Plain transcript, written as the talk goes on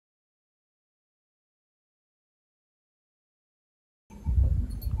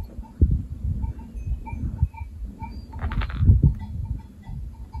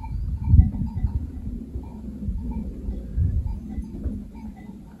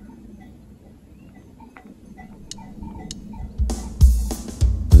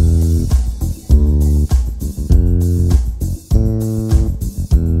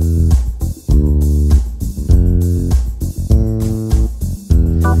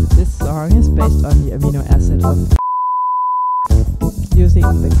This song is based on the amino acid of using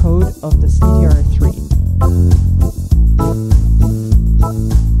the code of the CDR3.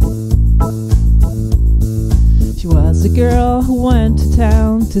 She was a girl who went to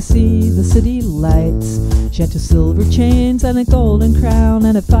town to see the city lights. She had 2 silver chains and a golden crown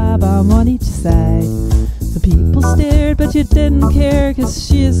and a 5 on each side. The people stared, but you didn't care, 'cause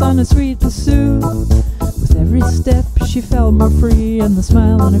she is on a sweet pursuit. With every step she felt more free, and the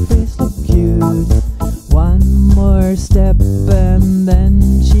smile on her face looked cute. One more step and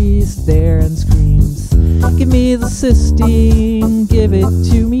then she's there and screams, "Give me the cysteine, give it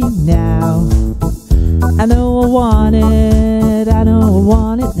to me now. I know I want it, I know I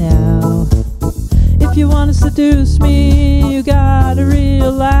want it now. If you want to seduce me, you gotta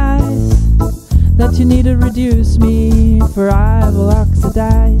realize that you need to reduce me, for I will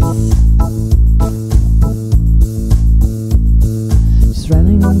oxidize." She's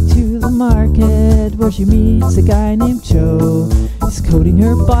running to the market where she meets a guy named Joe. He's coating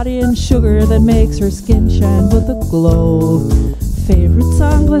her body in sugar that makes her skin shine with a glow. Favorite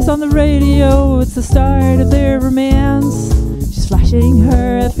song plays on the radio, it's the start of their romance. She's flashing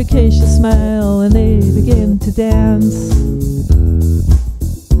her efficacious smile and they begin to dance.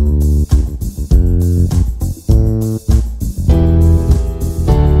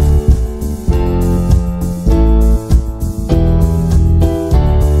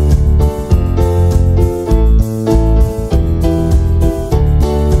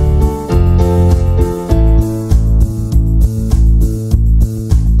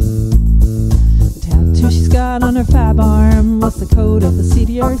 On her fab arm was the code of the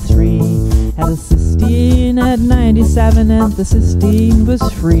CDR3. Had a cysteine at 97 and the cysteine was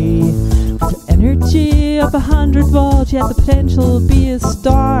free. With her energy of 100 volts, she had the potential to be a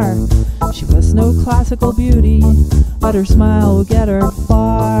star. She was no classical beauty, but her smile will get her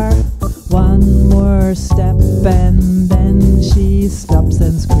far. One more step and then she stops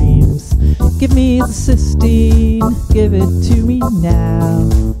and screams, "Give me the cysteine, give it to me now.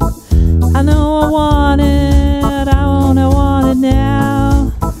 I know I want it, I want it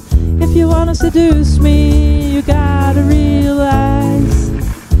now. If you want to seduce me, you gotta realize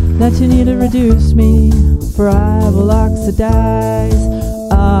that you need to reduce me, for I will oxidize."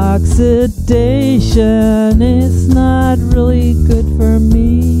 Oxidation is not really good for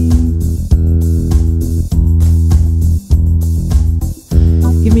me.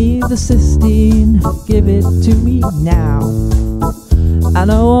 Give me the cysteine, give it to me now. I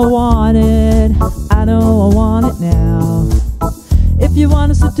know I want it, I know I want it now. If you want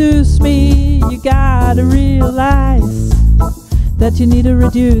to seduce me, you gotta realize that you need to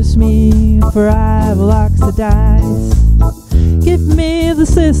reduce me, for I will oxidize. Give me the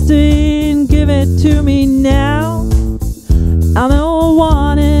cysteine, give it to me now. I know I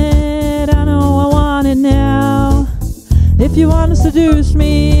want it, I know I want it now. If you want to seduce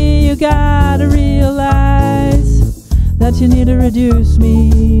me, you gotta realize that you need to reduce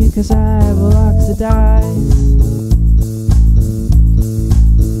me, 'cause I will oxidize.